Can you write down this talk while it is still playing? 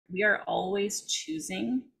we are always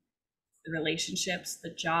choosing the relationships,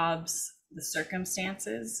 the jobs, the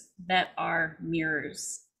circumstances that are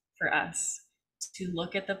mirrors for us, to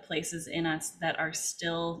look at the places in us that are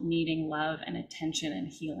still needing love and attention and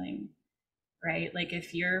healing, right? Like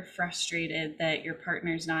if you're frustrated that your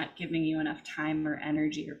partner's not giving you enough time or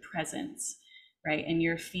energy or presence, right? And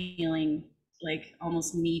you're feeling like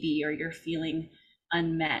almost needy, or you're feeling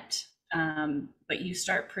unmet, but you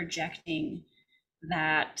start projecting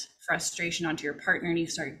that frustration onto your partner and you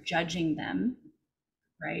start judging them,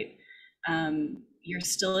 right? You're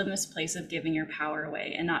still in this place of giving your power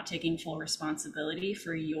away and not taking full responsibility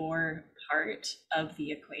for your part of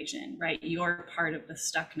the equation, right? Your part of the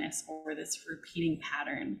stuckness or this repeating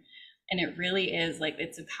pattern. And it really is like,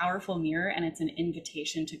 it's a powerful mirror, and it's an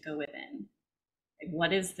invitation to go within. Like,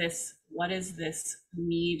 what is this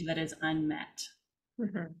need that is unmet?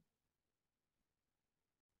 Mm-hmm.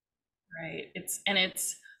 Right?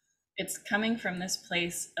 It's coming from this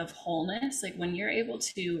place of wholeness. Like when you're able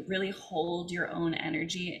to really hold your own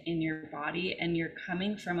energy in your body, and you're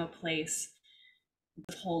coming from a place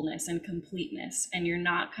of wholeness and completeness, and you're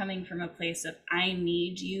not coming from a place of, I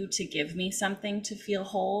need you to give me something to feel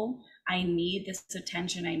whole, I need this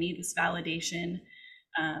attention, I need this validation,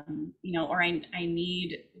 or I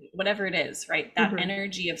need whatever it is, right? That Mm-hmm.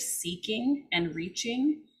 energy of seeking and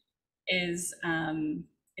reaching is,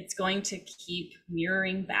 it's going to keep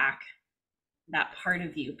mirroring back that part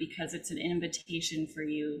of you, because it's an invitation for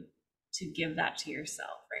you to give that to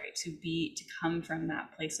yourself, right? To come from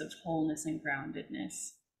that place of wholeness and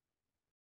groundedness.